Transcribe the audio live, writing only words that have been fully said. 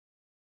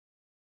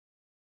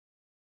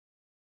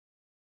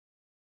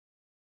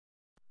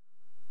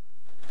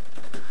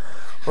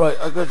Right,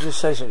 I've got to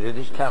just say something.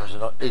 These cameras are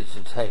not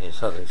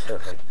instantaneous, are they?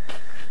 Certainly.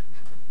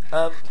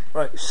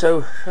 Right,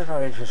 so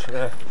I'm just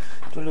going to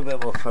do a little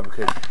bit more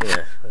fabrication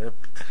here. I'm going to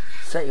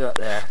set you up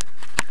there,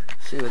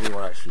 see whether you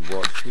want to actually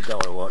watch. If you don't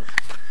want to watch,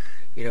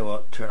 you know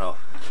what, turn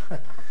off.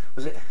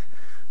 Was it?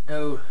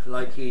 No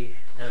likey,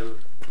 no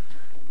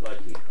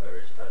likey. Where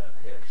is it?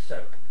 Here.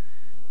 So,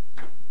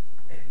 if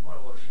you want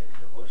to watch it,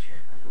 you'll watch it.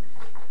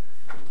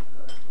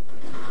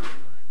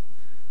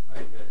 My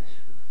goodness.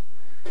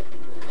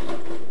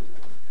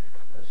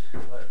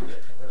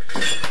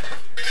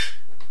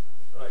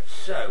 Right,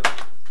 so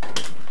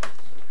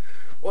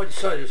what I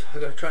decided is I'm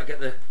going to try and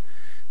get I've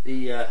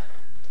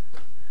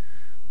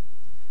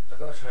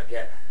got to try and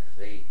get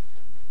the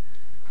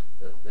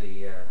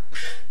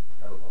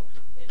pedal box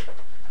in.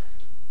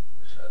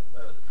 So at the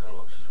moment the pedal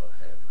box is right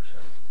here.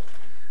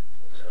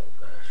 So I'm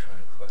going to try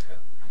and work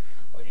out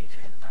what I need to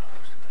hit the pedal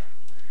box.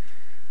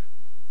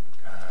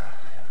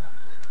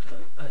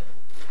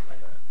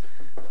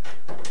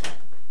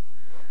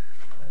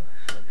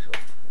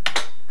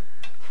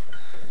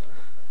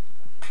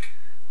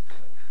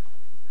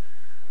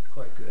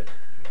 Quite good.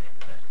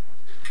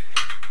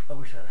 I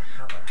wish I had a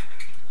hammer.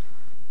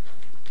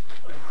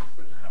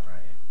 There's a hammer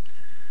out here.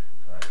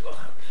 So I've got a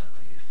hammer, so I'm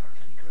going to use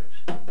factory grips.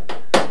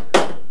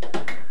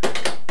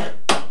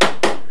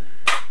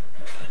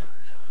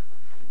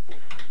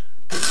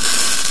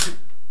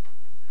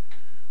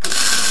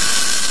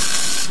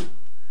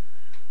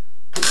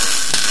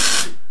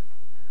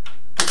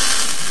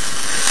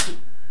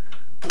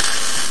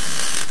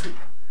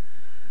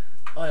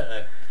 I don't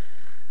know.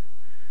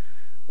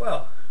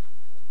 Well,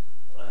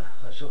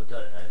 I've sort of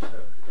done it now, so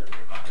it doesn't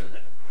really matter, does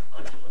it?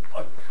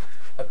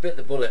 I bit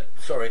the bullet.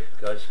 Sorry,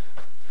 guys.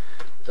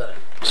 I've done it.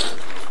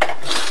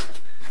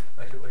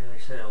 Measure, what do they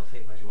say? I'll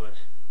think measure once,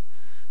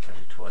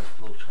 measure twice,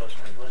 pull twice,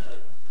 measure once.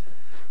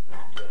 And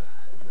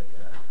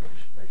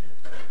just measure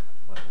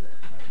twice of this.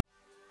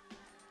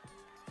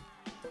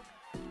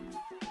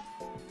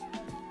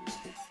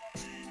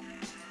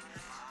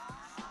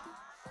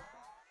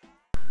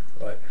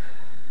 Right.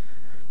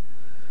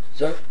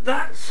 So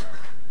that's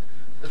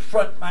the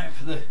front mount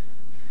for the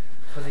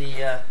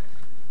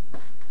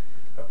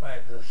front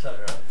mount for the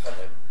cylinder.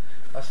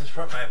 That's the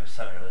front mount for the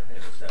cylinder.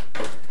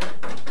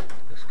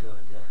 Let's go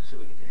and see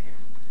what we can do here.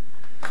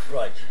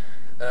 Right.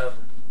 Yeah.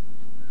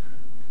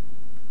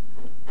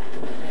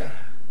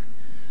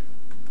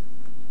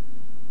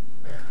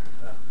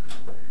 Well.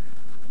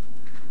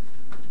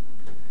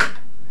 I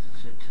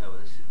should tell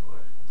whether this is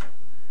work.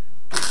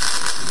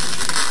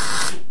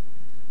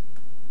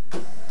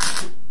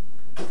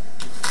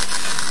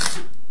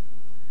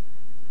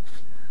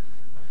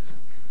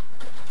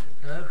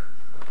 No.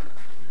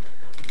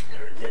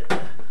 There it is.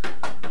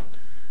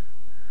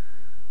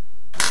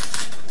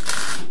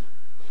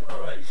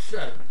 Alright,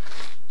 so.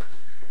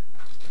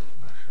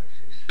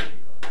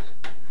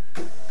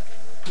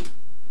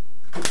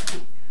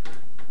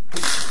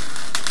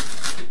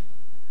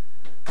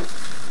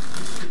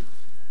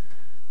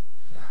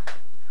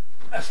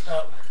 Messed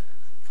up.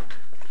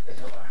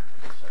 It's over.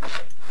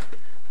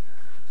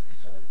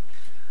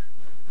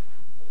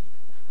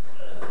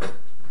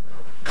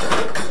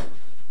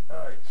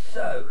 Alright,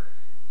 so.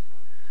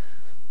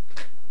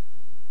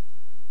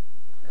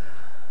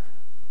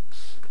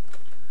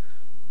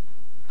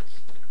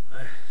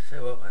 Say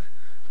what, man?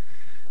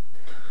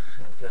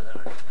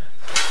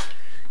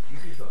 You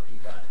just got to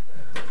keep that.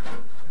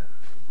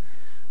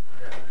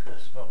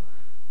 That's the problem.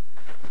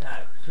 Now,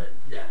 turn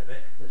it down a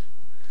bit, because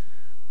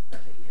I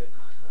think you've got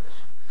this.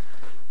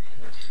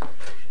 Okay.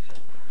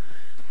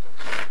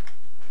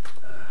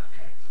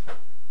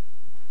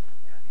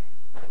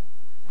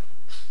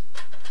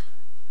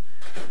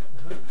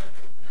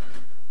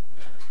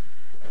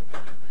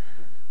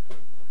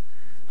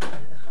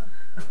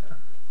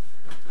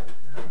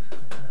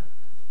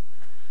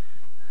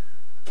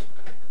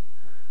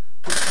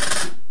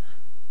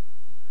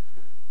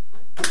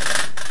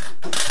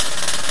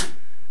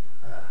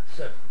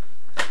 So,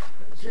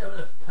 let's see how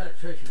the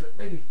penetration, but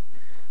maybe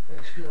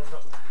screw them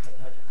up. I don't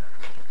know.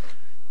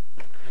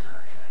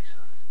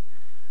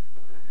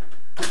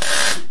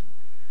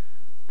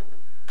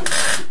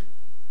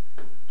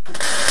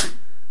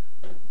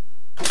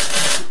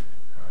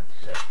 Alright,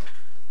 so.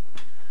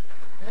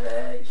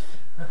 Hey!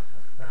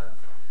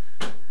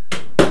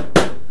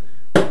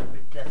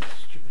 Stupid death,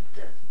 stupid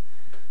death.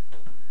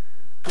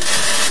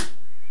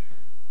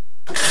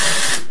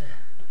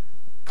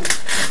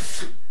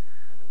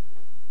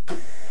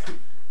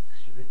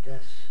 Stupid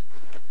death.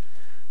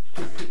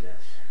 Stupid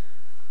death.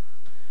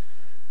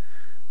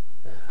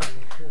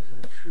 Because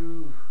of the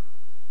true.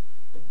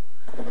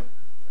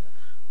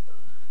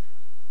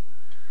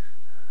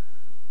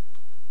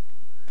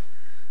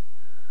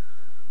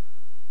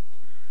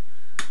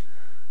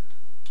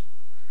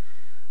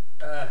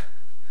 The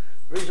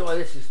reason why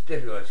this is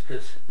difficult is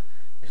because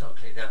it's not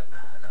cleaned up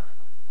enough.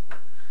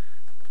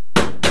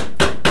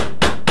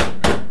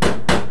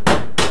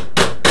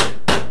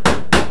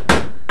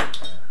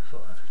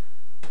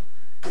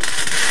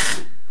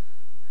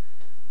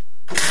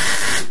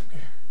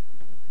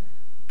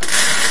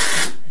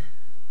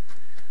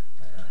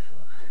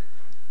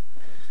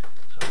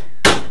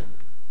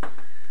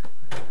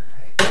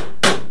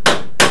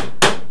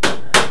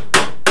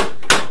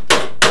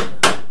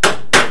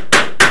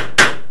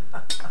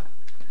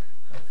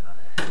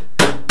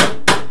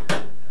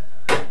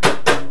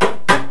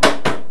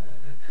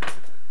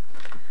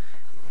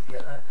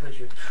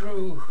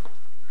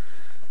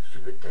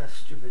 dust,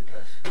 stupid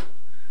dust.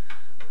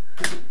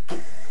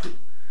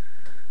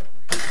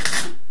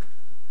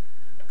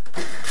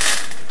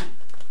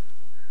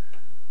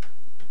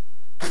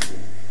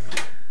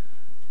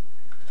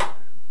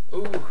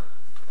 Ooh,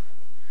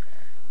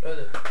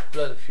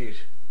 blow the fuse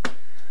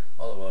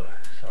on the water,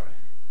 sorry.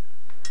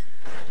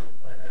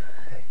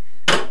 Hey.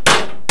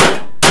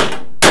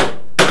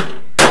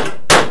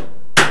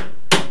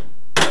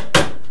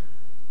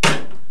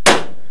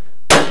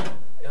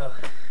 Yeah,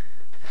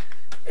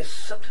 it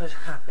sometimes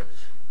happens.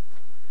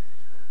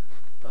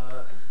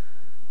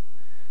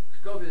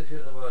 It's got to be the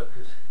fuse on the water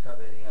because it can't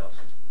be anything else.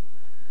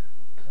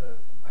 So,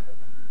 I don't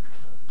know.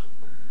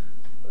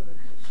 Maybe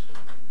it's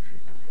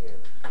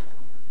here.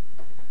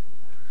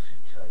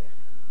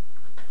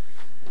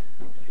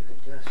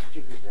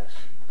 Stupid dust.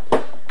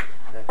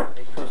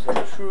 Because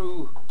they're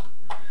true.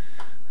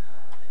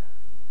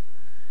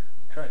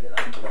 Try and get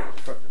that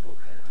from the book.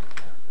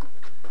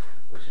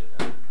 What's it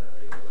now?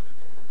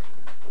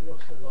 We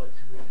lost the light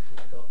to read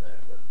it's got there,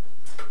 but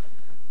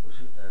what's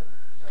it now?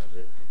 That was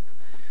it.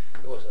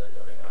 It wasn't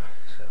that anymore.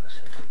 So I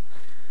said.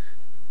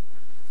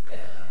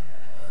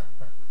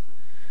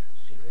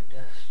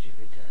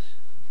 Stupid dust.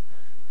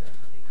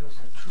 Because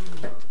they're true.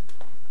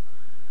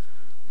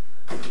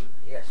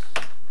 Yes.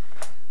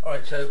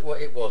 Alright, so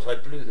what it was, I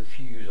blew the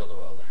fuse on the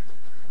welder.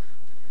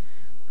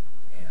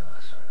 Yeah,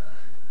 sorry about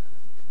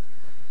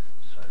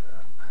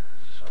that.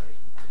 Sorry.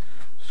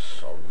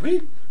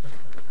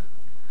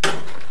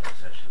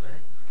 That's actually ready.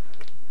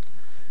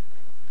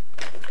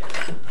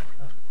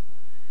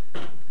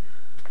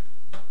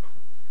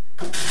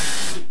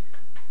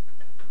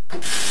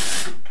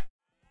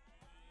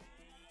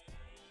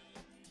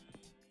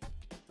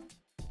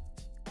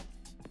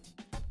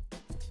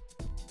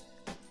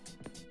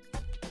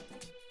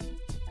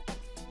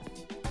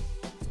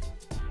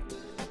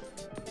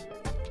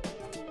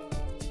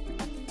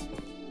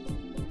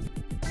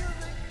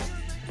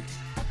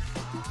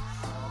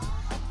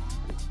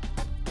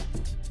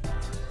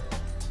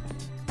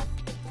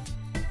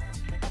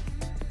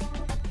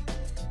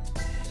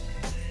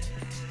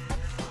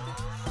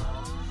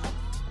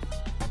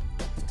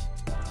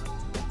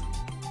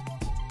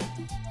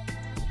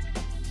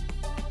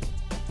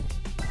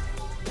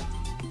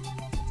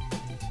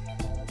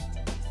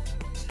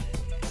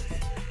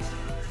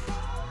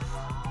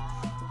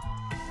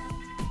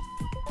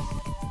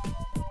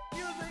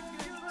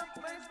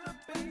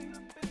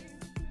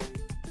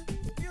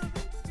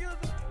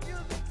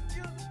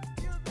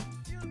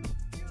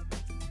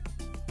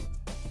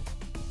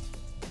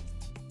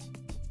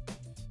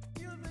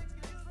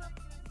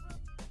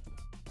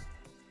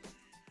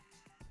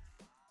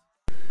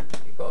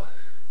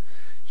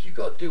 You've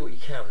got to do what you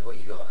can with what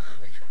you got.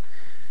 I mean,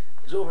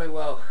 it's all very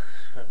well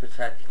trying to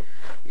pretend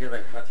you're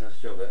going to make a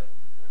fantastic job of it.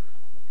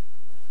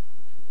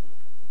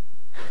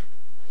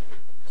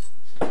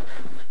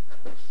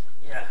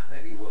 Yeah,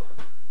 maybe you will.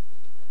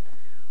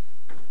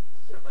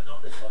 But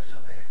not this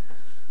lifetime here.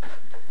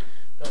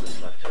 Not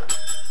this lifetime.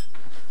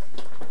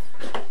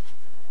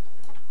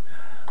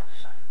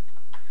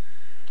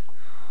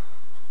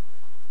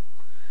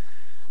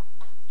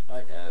 I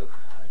know.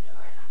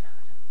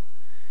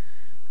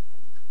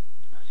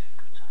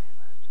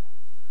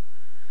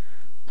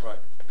 Right,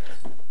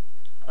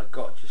 I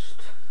got just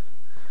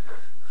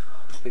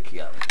picky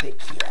up.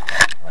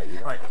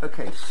 Right,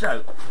 okay,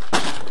 so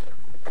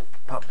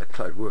pop the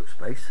cloud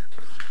workspace.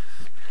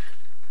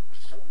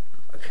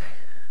 Okay,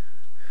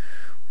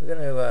 we're going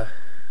to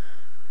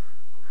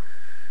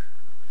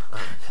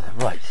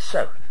right. So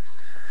I'm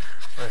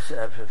going to sit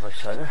up with my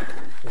solar.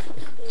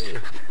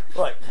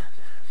 Right,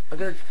 I'm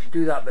going to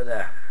do that bit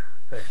there.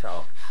 First,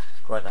 I'll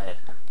grind that in.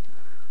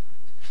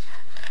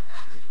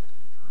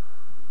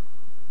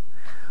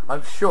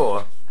 I'm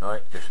sure,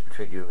 right, just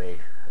between you and me,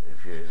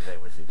 if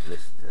anyone wants to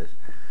listen to this,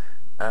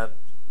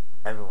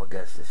 everyone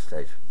gets this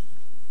stage.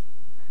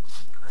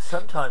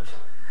 Sometimes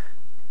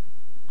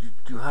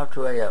you have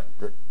to weigh up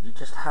that you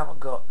just haven't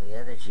got the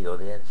energy or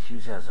the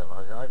enthusiasm.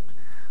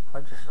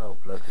 I'm just an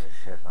old bloke in a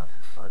shed, man.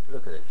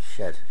 Look at it,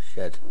 shed,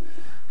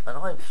 and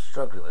I'm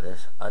struggling with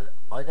this. And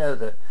I know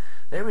that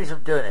the only reason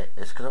I'm doing it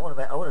is because I want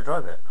to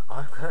drive it.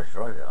 I'm going to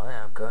drive it. I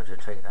am going to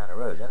take it down the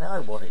road, and I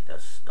want it to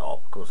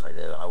stop. Of course I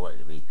do. I want it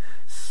to be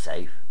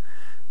safe.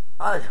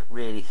 I don't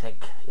really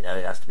think, it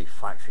has to be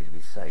factory to be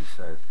safe.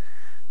 So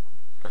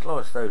as long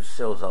as those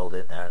sills hold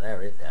in there and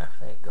they're in there,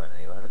 they ain't going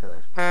anywhere. Look at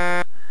those.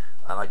 And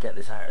I get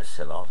this outer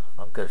sill on.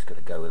 I'm just going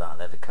to go with that,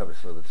 and then the cover's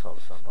still at the top,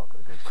 so I'm not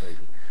going to go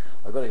crazy.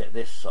 I've got to get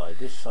this side.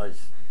 This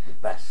side's the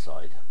best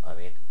side. I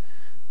mean,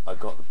 I've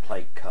got the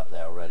plate cut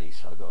there already,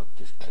 so I've got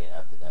to just clean it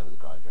up in there with the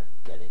grinder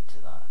and get into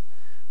that.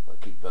 But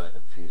I keep blowing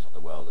the fuse on the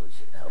welder, which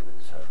isn't helping,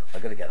 so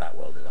I've got to get that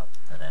welded up,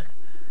 and then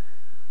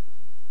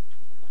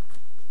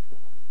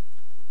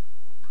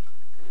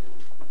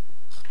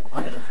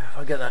if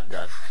I get that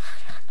done,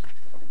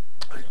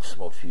 I need some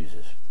more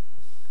fuses.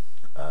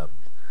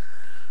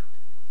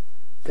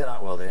 Get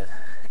that welded in,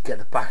 get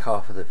the back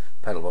half of the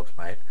pedal box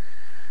mount,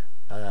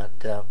 and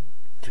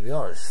to be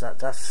honest,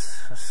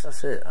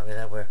 that's it. I mean,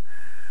 then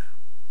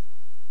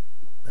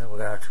then we're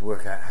going to have to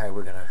work out how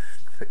we're going to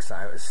fix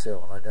that outer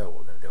sill, and I know what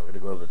we're going to do. We're going to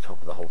go over the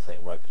top of the whole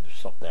thing, right, and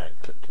stop there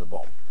and clip to the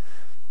bottom.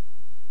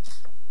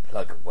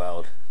 Plug and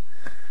weld.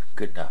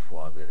 Good enough for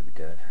what I'm going to be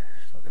doing.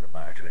 It's not going to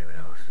matter to anyone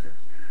else, is it?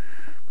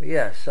 But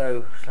yeah,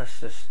 so let's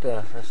just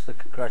let's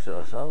congratulate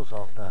ourselves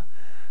on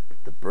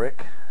the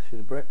brick. See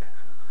the brick?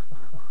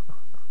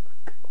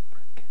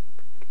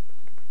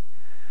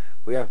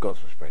 We have got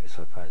some springs,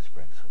 so I found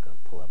springs, so I'm going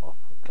to pull them off.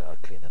 I'll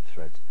clean them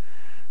threads.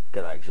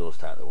 Get that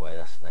exhaust out of the way.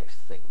 That's the next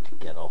thing to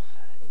get off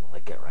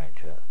when I get around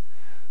to it.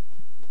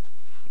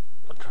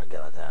 I'll try and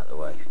get that out of the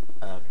way.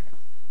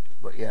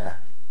 But yeah,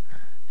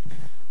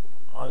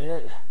 I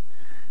mean,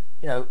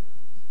 you know,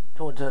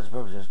 to all intents and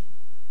purposes,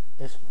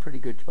 it's a pretty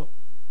good job.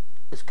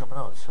 It's coming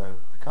on, so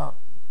I can't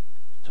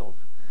sort of.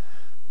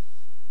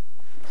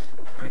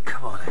 I mean,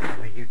 come on! I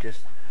mean, you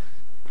just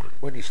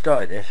when you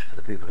started this, for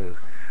the people who,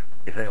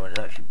 if anyone's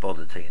actually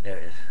bothered taking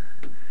notice,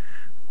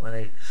 when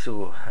they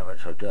saw how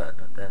much I've done,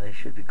 then they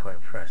should be quite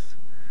impressed.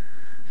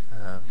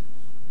 Yeah,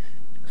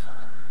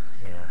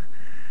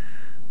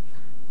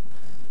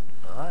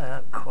 I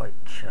am quite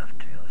chuffed,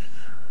 to be honest.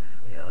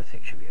 Yeah, I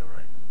think she'll be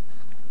alright.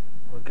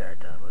 We'll get her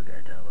done,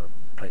 we'll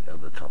plate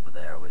over the top of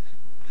there with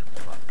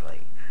some flat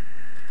plate.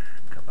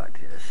 Come back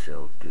to the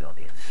sill, do it on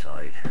the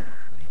inside. I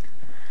mean,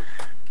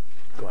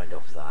 grind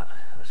off that.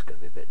 That's going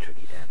to be a bit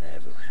tricky down there,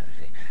 but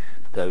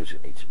those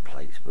will need some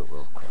plates, but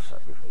we'll cross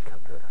that before we come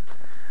to it.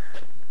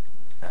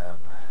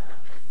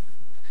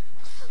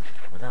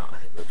 Well, that I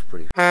think looks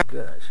pretty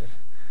good actually.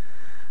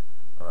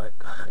 Alright,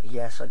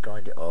 yes, I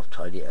grind it off,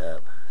 tidy it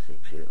up, see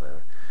it,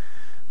 whatever.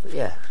 But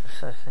yeah,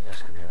 so I think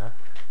that's going to be enough.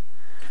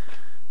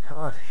 Come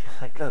on, you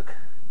think, look,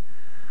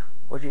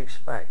 what do you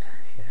expect?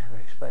 You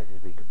never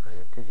expected to be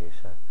completed, did you?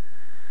 So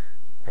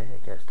anything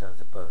that gets done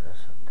is a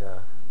bonus, and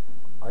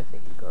I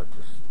think you've got to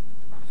just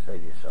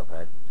save yourself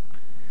head.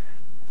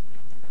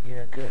 You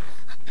know, good.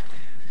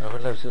 I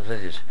would love some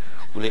things.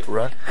 Will it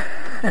run?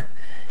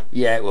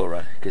 Yeah, it will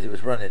run, because it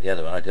was running the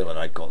other one. I don't know when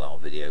I got that on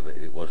video, but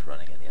it was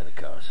running in the other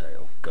car, so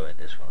it'll go in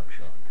this one, I'm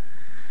sure.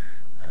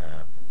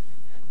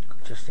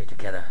 Just need to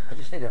get I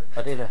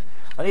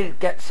need to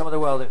get some of the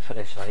welding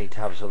finished. I need to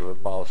have sort of a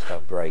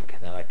milestone break,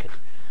 and then I can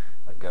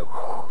go,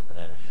 and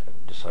then I can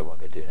decide what I'm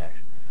going to do next.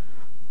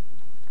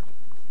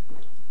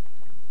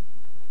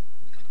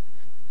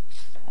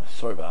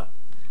 Sorry about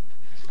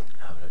that.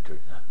 I'm having a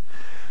drink now.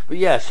 But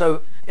yeah,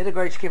 so in the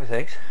great scheme of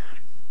things,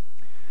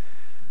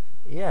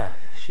 yeah,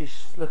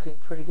 she's looking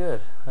pretty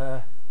good.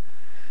 The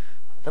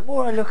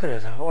more I look at her,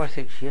 the more I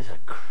think she is an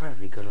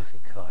incredibly good looking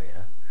car, you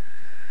know.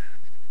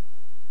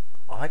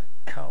 I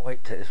can't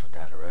wait to take this one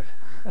down the road.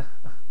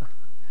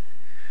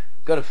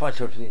 Got to find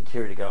something for the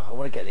interior to go. I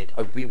want to get the.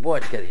 I've been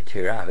wanting to get the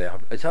interior out of it.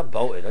 It's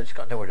unbolted. I just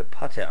got nowhere to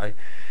put it.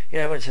 You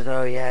know, everyone says,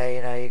 "Oh yeah,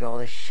 you know, you got all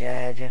this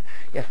shed."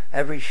 Yeah,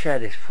 every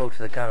shed is full to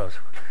the gunnels.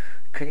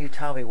 Can you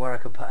tell me where I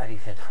can put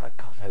anything? I've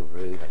got no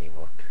room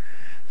anymore.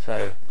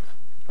 So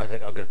I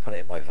think I'm going to put it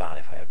in my van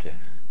if I have to.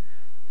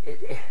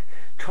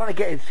 Trying to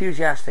get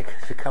enthusiastic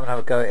to come and have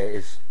a go at it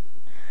is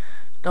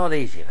not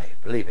easy, mate.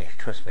 Believe me,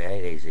 trust me, it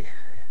ain't easy.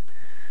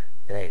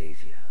 It ain't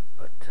easy.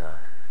 But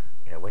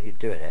you know, when you're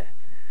doing it,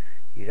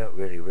 you don't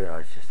really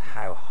realise just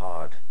how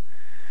hard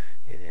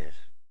it is.